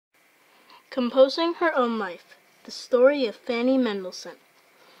Composing Her Own Life, the story of Fanny Mendelssohn.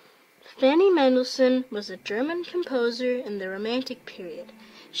 Fanny Mendelssohn was a German composer in the Romantic period.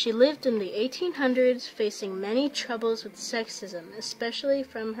 She lived in the 1800s, facing many troubles with sexism, especially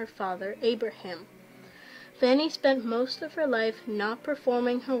from her father, Abraham. Fanny spent most of her life not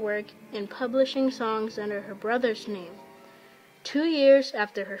performing her work and publishing songs under her brother's name. 2 years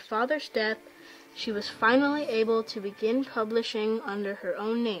after her father's death, she was finally able to begin publishing under her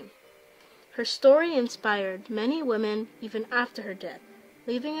own name. Her story inspired many women even after her death,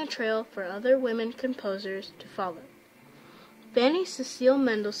 leaving a trail for other women composers to follow. Fanny Cecile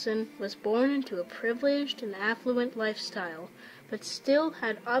Mendelssohn was born into a privileged and affluent lifestyle, but still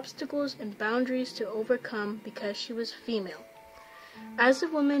had obstacles and boundaries to overcome because she was female. As a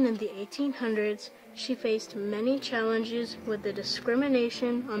woman in the 1800s, she faced many challenges with the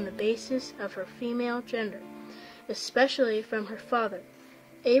discrimination on the basis of her female gender, especially from her father.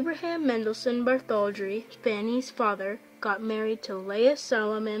 Abraham Mendelssohn Bartholdy, Fanny's father, got married to Leah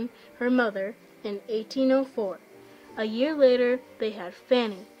Solomon, her mother, in 1804. A year later, they had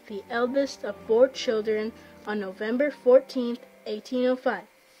Fanny, the eldest of 4 children, on November 14, 1805.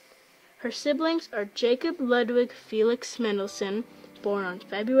 Her siblings are Jacob Ludwig Felix Mendelssohn, born on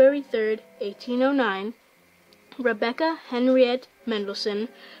February 3, 1809, Rebecca Henriette Mendelssohn,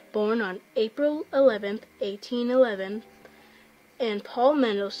 born on April 11, 1811, and Paul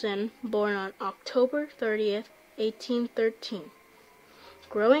Mendelssohn, born on October 30, 1813.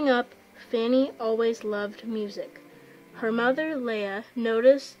 Growing up, Fanny always loved music. Her mother, Leah,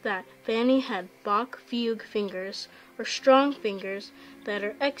 noticed that Fanny had Bach fugue fingers, or strong fingers, that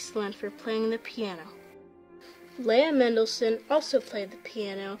are excellent for playing the piano. Leah Mendelssohn also played the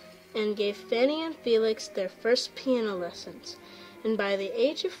piano and gave Fanny and Felix their first piano lessons, and by the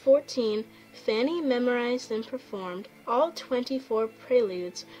age of 14, Fanny memorized and performed all 24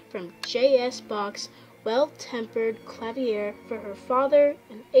 preludes from J.S. Bach's Well-Tempered Clavier for her father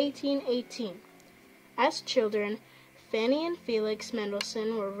in 1818. As children, Fanny and Felix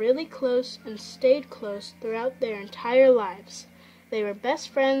Mendelssohn were really close and stayed close throughout their entire lives. They were best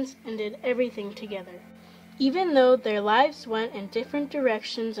friends and did everything together. Even though their lives went in different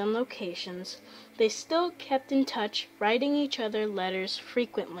directions and locations, they still kept in touch, writing each other letters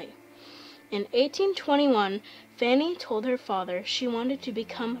frequently. In 1821, Fanny told her father she wanted to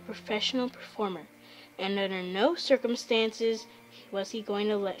become a professional performer, and under no circumstances was he going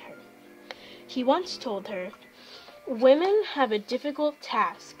to let her. He once told her, "Women have a difficult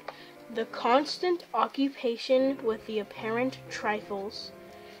task, the constant occupation with the apparent trifles,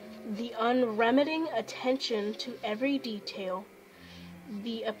 the unremitting attention to every detail,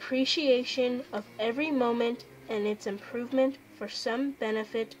 the appreciation of every moment and its improvement for some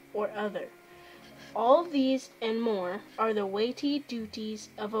benefit or other. All these and more are the weighty duties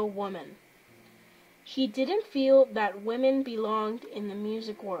of a woman." He didn't feel that women belonged in the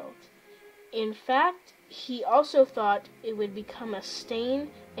music world. In fact, he also thought it would become a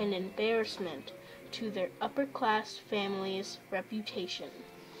stain and embarrassment to their upper-class family's reputation.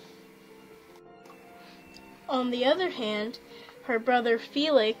 On the other hand, her brother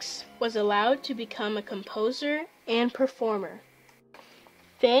Felix was allowed to become a composer and performer.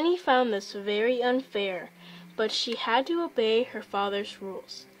 Fanny found this very unfair, but she had to obey her father's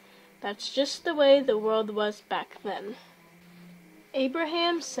rules. That's just the way the world was back then.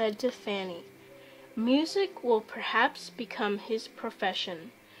 Abraham said to Fanny, "Music will perhaps become his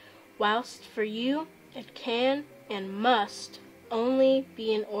profession, whilst for you it can and must only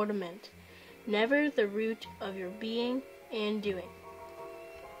be an ornament, never the root of your being and doing."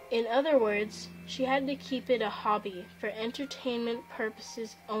 In other words, she had to keep it a hobby for entertainment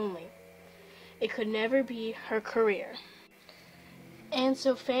purposes only. It could never be her career. And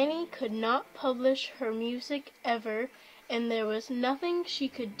so Fanny could not publish her music ever, and there was nothing she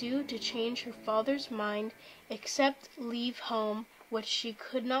could do to change her father's mind except leave home, which she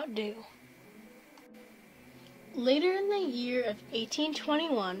could not do. Later in the year of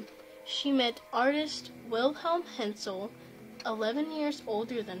 1821, she met artist Wilhelm Hensel, 11 years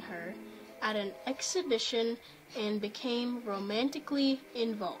older than her, at an exhibition and became romantically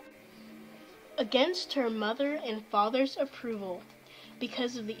involved. Against her mother and father's approval,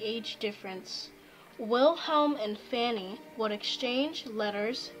 because of the age difference, Wilhelm and Fanny would exchange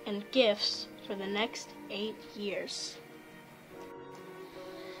letters and gifts for the next 8 years.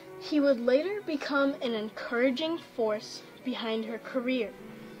 He would later become an encouraging force behind her career,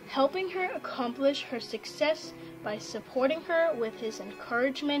 helping her accomplish her success by supporting her with his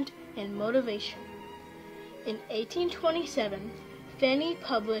encouragement and motivation. In 1827, Fanny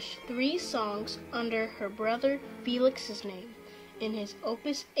published 3 songs under her brother Felix's name in his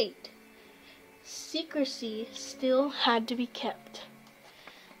Opus 8. secrecy still had to be kept.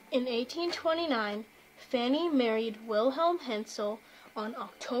 In 1829, Fanny married Wilhelm Hensel on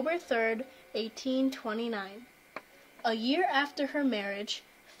October 3, 1829. A year after her marriage,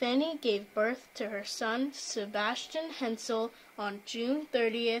 Fanny gave birth to her son Sebastian Hensel on June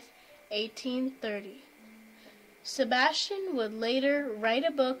 30, 1830. Sebastian would later write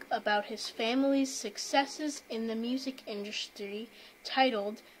a book about his family's successes in the music industry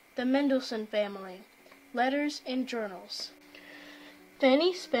titled The Mendelssohn Family, Letters and Journals.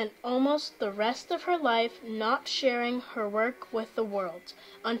 Fanny spent almost the rest of her life not sharing her work with the world,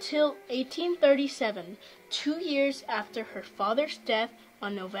 until 1837, 2 years after her father's death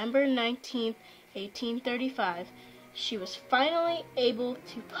on November 19, 1835, she was finally able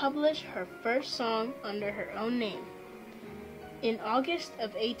to publish her first song under her own name. In August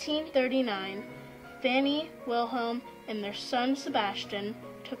of 1839, Fanny, Wilhelm, and their son Sebastian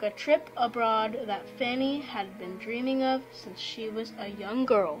took a trip abroad that Fanny had been dreaming of since she was a young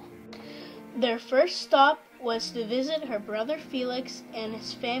girl. Their first stop was to visit her brother Felix and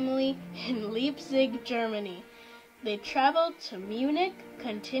his family in Leipzig, Germany. They traveled to Munich,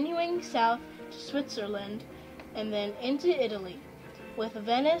 continuing south to Switzerland, and then into Italy, with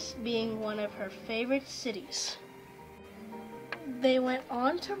Venice being one of her favorite cities. They went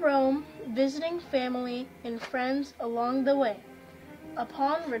on to Rome, visiting family and friends along the way.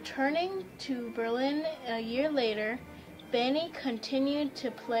 Upon returning to Berlin a year later, Fanny continued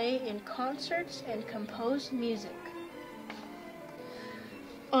to play in concerts and compose music.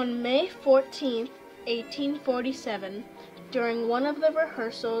 On May 14, 1847, during one of the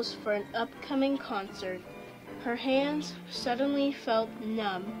rehearsals for an upcoming concert, her hands suddenly felt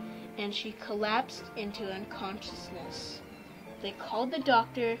numb and she collapsed into unconsciousness. They called the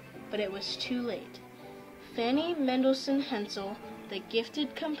doctor, but it was too late. Fanny Mendelssohn Hensel, the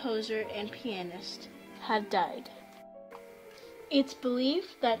gifted composer and pianist, had died. It's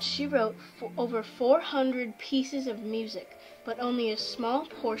believed that she wrote over 400 pieces of music, but only a small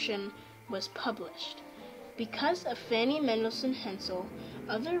portion was published. Because of Fanny Mendelssohn Hensel,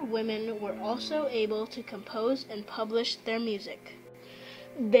 other women were also able to compose and publish their music.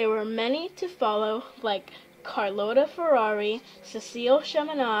 There were many to follow, like Carlotta Ferrari, Cecile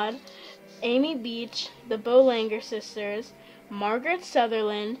Chaminade, Amy Beach, the Boulanger sisters, Margaret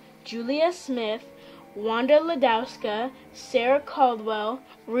Sutherland, Julia Smith, Wanda Ladowska, Sarah Caldwell,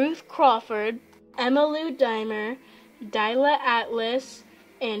 Ruth Crawford, Emma Lou Dimer, Dyla Atlas,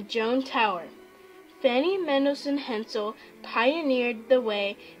 and Joan Tower. Fanny Mendelssohn Hensel pioneered the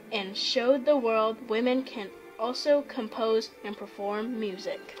way and showed the world women can also compose and perform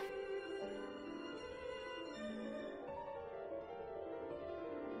music.